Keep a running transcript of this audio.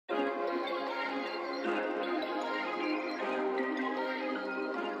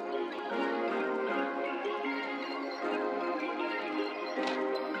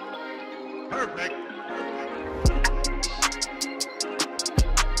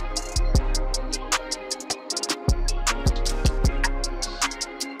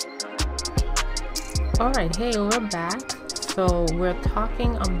Alright, hey, we're back. So we're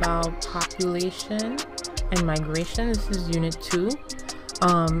talking about population and migration. This is unit 2.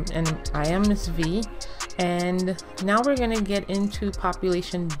 And I am Miss V. And now we're going to get into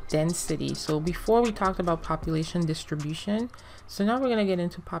population density. So before we talked about population distribution, so now we're going to get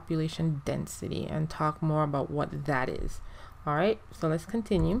into population density and talk more about what that is. Alright, so let's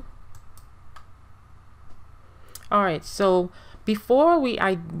continue. Alright, so before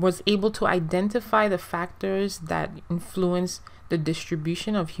I was able to identify the factors that influence the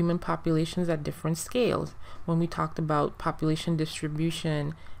distribution of human populations at different scales, when we talked about population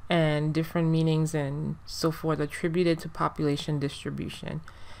distribution and different meanings and so forth attributed to population distribution.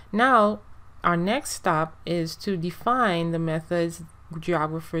 Now, our next stop is to define the methods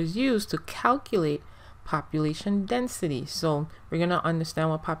geographers use to calculate population density. So we're going to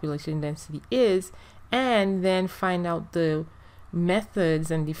understand what population density is and then find out the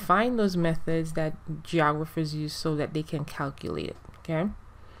methods and define those methods that geographers use so that they can calculate it. Okay,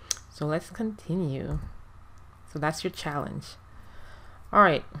 so let's continue. So that's your challenge. All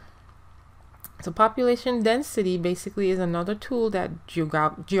right, so population density basically is another tool that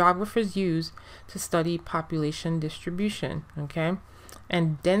geographers use to study population distribution. Okay,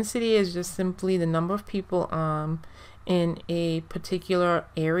 and density is just simply the number of people in a particular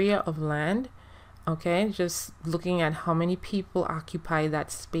area of land. Okay, just looking at how many people occupy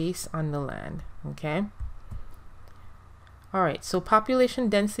that space on the land. Okay. All right, so population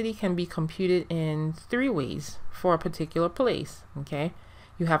density can be computed in 3 ways for a particular place. Okay,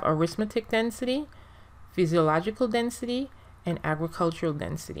 you have arithmetic density, physiological density, and agricultural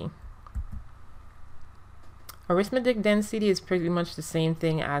density. Arithmetic density is pretty much the same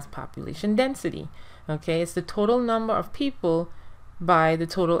thing as population density. Okay, it's the total number of people by the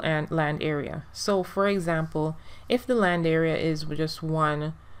total land area. So for example, if the land area is just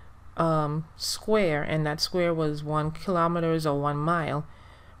one square and that square was 1 kilometers or 1 mile,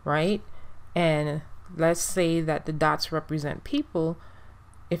 right? And let's say that the dots represent people.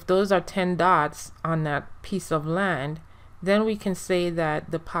 If those are 10 dots on that piece of land, then we can say that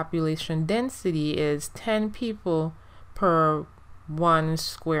the population density is 10 people per 1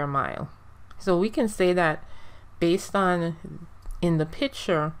 square mile. So we can say that based on in the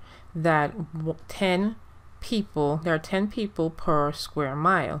picture that there are 10 people per square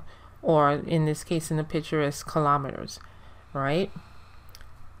mile, or in this case in the picture is kilometers, right?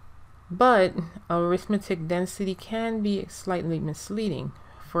 But arithmetic density can be slightly misleading.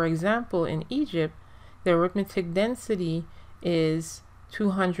 For example, in Egypt, the arithmetic density is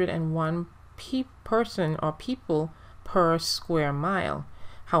 201 person or people per square mile.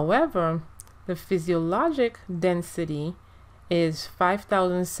 However, the physiologic density is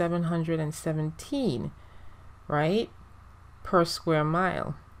 5,717, right, per square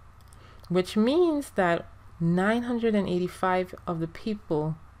mile, which means that 985 of the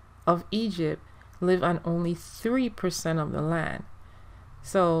people of Egypt live on only 3% of the land.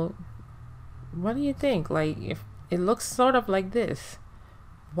 So what do you think? Like, if it looks sort of like this,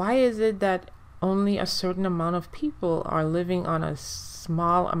 why is it that only a certain amount of people are living on a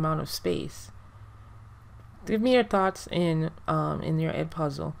small amount of space? Give me your thoughts in your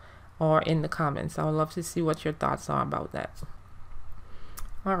EdPuzzle or in the comments. I would love to see what your thoughts are about that.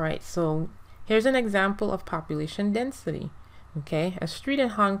 All right, so here's an example of population density. Okay, a street in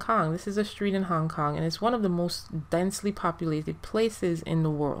Hong Kong. This is a street in Hong Kong, and it's one of the most densely populated places in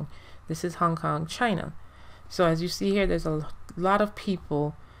the world. This is Hong Kong, China. So as you see here, there's a lot of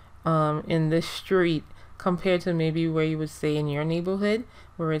people in this street compared to maybe where you would say in your neighborhood,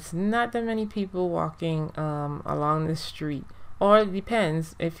 where it's not that many people walking along the street. Or it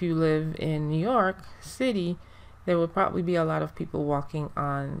depends, if you live in New York City, there would probably be a lot of people walking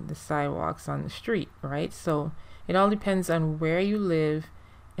on the sidewalks on the street, right? So it all depends on where you live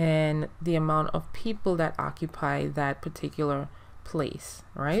and the amount of people that occupy that particular place,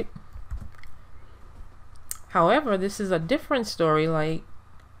 right? However, this is a different story, like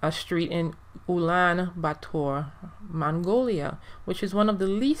a street in Ulaanbaatar, Mongolia, which is one of the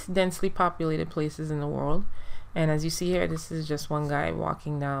least densely populated places in the world. And as you see here, this is just one guy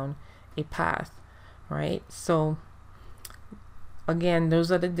walking down a path, right? So again,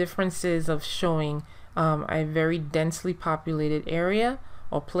 those are the differences of showing a very densely populated area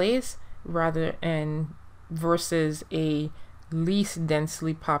or place versus a least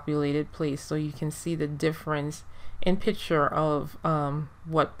densely populated place. So you can see the difference in picture of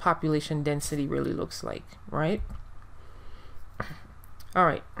what population density really looks like, right? All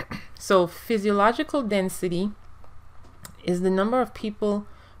right, so physiological density is the number of people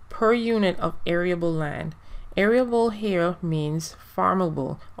per unit of arable land. Arable here means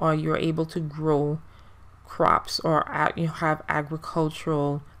farmable, or you're able to grow crops or have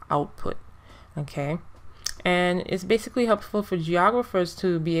agricultural output. Okay, and it's basically helpful for geographers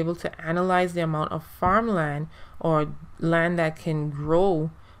to be able to analyze the amount of farmland or land that can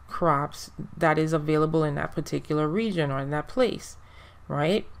grow crops that is available in that particular region or in that place,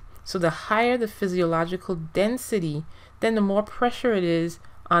 right? So the higher the physiological density, then the more pressure it is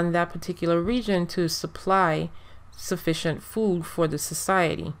on that particular region to supply sufficient food for the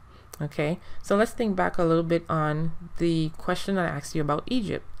society. Okay, so let's think back a little bit on the question I asked you about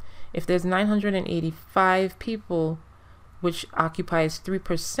Egypt. If there's 985 people, which occupies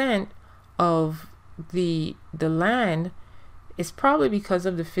 3% of the land, it's probably because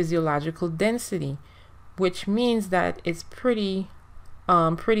of the physiological density, which means that it's pretty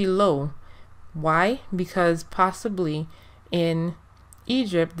low. Why? Because possibly in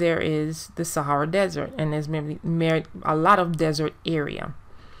Egypt there is the Sahara Desert, and there's maybe a lot of desert area.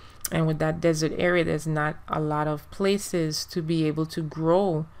 And with that desert area, there's not a lot of places to be able to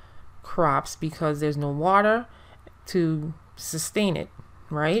grow crops because there's no water to sustain it,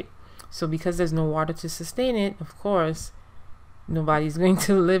 right? So because there's no water to sustain it, of course, nobody's going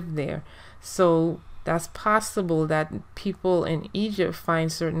to live there. So that's possible that people in Egypt find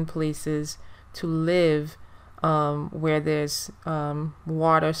certain places to live where there's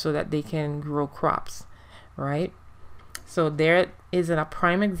water so that they can grow crops, right? So there is a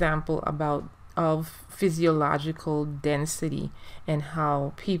prime example of physiological density and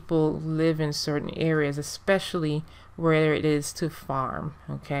how people live in certain areas, especially where it is to farm,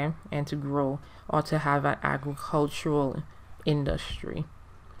 okay, and to grow or to have an agricultural industry.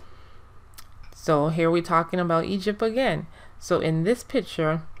 So here we're talking about Egypt again. So in this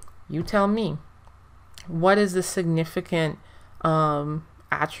picture, you tell me, what is the significant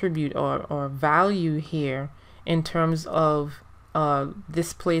attribute or value here in terms of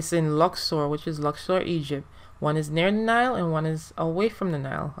this place in Luxor, which is Luxor, Egypt? One is near the Nile and one is away from the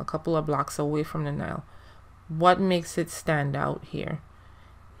Nile, a couple of blocks away from the Nile. What makes it stand out here?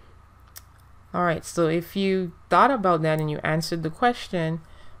 All right, so if you thought about that and you answered the question,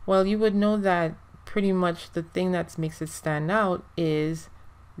 well, you would know that pretty much the thing that makes it stand out is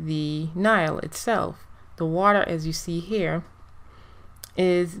the Nile itself. The water, as you see here,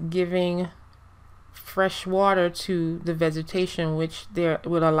 is giving fresh water to the vegetation, which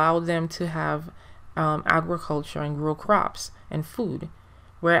would allow them to have agriculture and grow crops and food.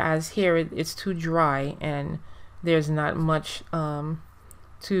 Whereas here it's too dry and there's not much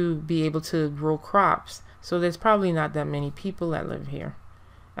to be able to grow crops. So there's probably not that many people that live here,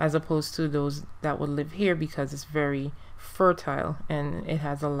 as opposed to those that would live here because it's very fertile and it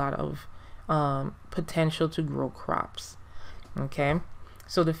has a lot of potential to grow crops. Okay,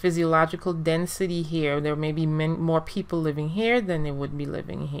 so the physiological density here, there may be more people living here than they would be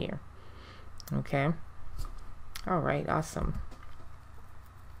living here. Okay, all right, awesome.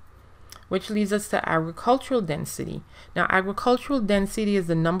 Which leads us to agricultural density. Now, agricultural density is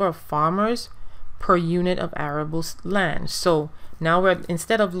the number of farmers per unit of arable land. So now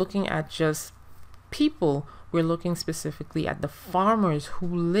instead of looking at just people, we're looking specifically at the farmers who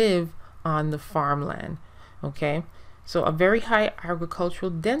live on the farmland. Okay, so a very high agricultural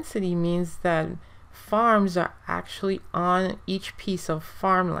density means that farms are actually on each piece of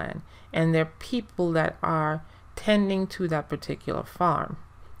farmland, and there are people that are tending to that particular farm.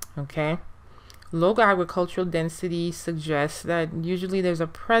 Okay, low agricultural density suggests that usually there's a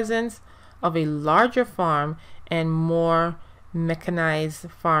presence of a larger farm and more mechanized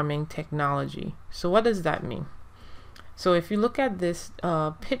farming technology. So what does that mean? So if you look at this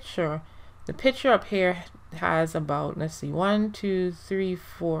picture, the picture up here has about, let's see, 1, 2, 3,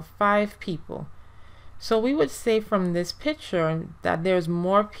 4, 5 people. So we would say from this picture that there's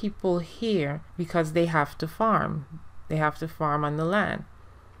more people here because they have to farm. They have to farm on the land.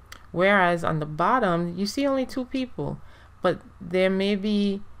 Whereas on the bottom, you see only 2 people, but there may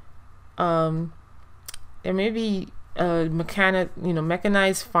be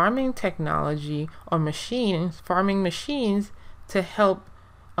mechanized farming technology or farming machines to help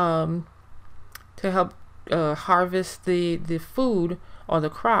harvest the food or the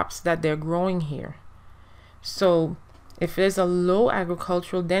crops that they're growing here. So if there's a low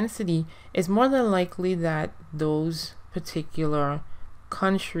agricultural density, it's more than likely that those particular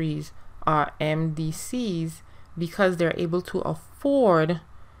countries are MDCs because they're able to afford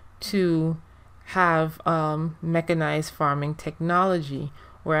to have mechanized farming technology,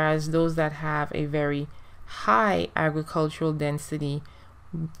 whereas those that have a very high agricultural density,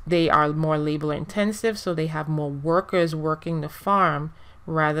 they are more labor intensive, so they have more workers working the farm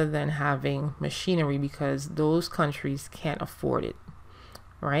rather than having machinery because those countries can't afford it,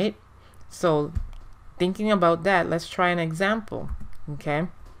 right? So thinking about that, let's try an example. Okay.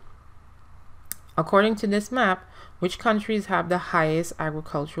 According to this map, which countries have the highest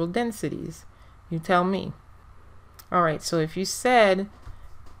agricultural densities? You tell me. All right, so if you said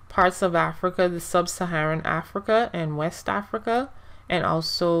parts of Africa, the sub-Saharan Africa and West Africa, and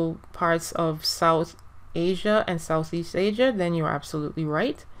also parts of South Asia and Southeast Asia, then you're absolutely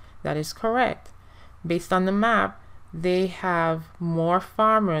right. That is correct. Based on the map, they have more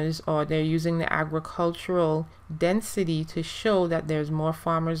farmers, or they're using the agricultural density to show that there's more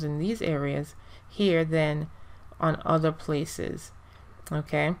farmers in these areas here than on other places.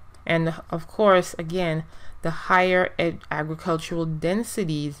 Okay, and of course, again, the higher agricultural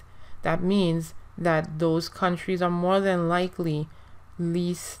densities, that means that those countries are more than likely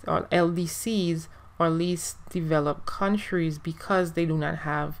least, or LDCs, or least developed countries, because they do not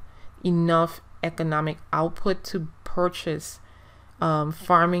have enough economic output to purchase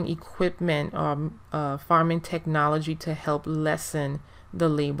farming equipment or farming technology to help lessen the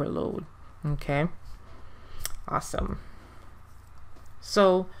labor load. Okay, awesome.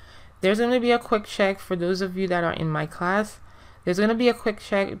 So there's going to be a quick check for those of you that are in my class. There's going to be a quick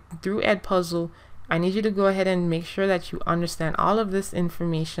check through EdPuzzle. I need you to go ahead and make sure that you understand all of this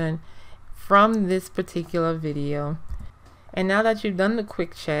information from this particular video. And now that you've done the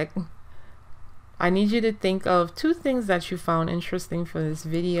quick check, I need you to think of 2 things that you found interesting for this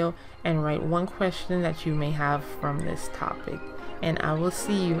video and write 1 question that you may have from this topic. And I will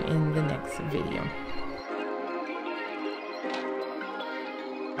see you in the next video.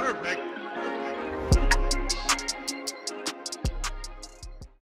 Perfect.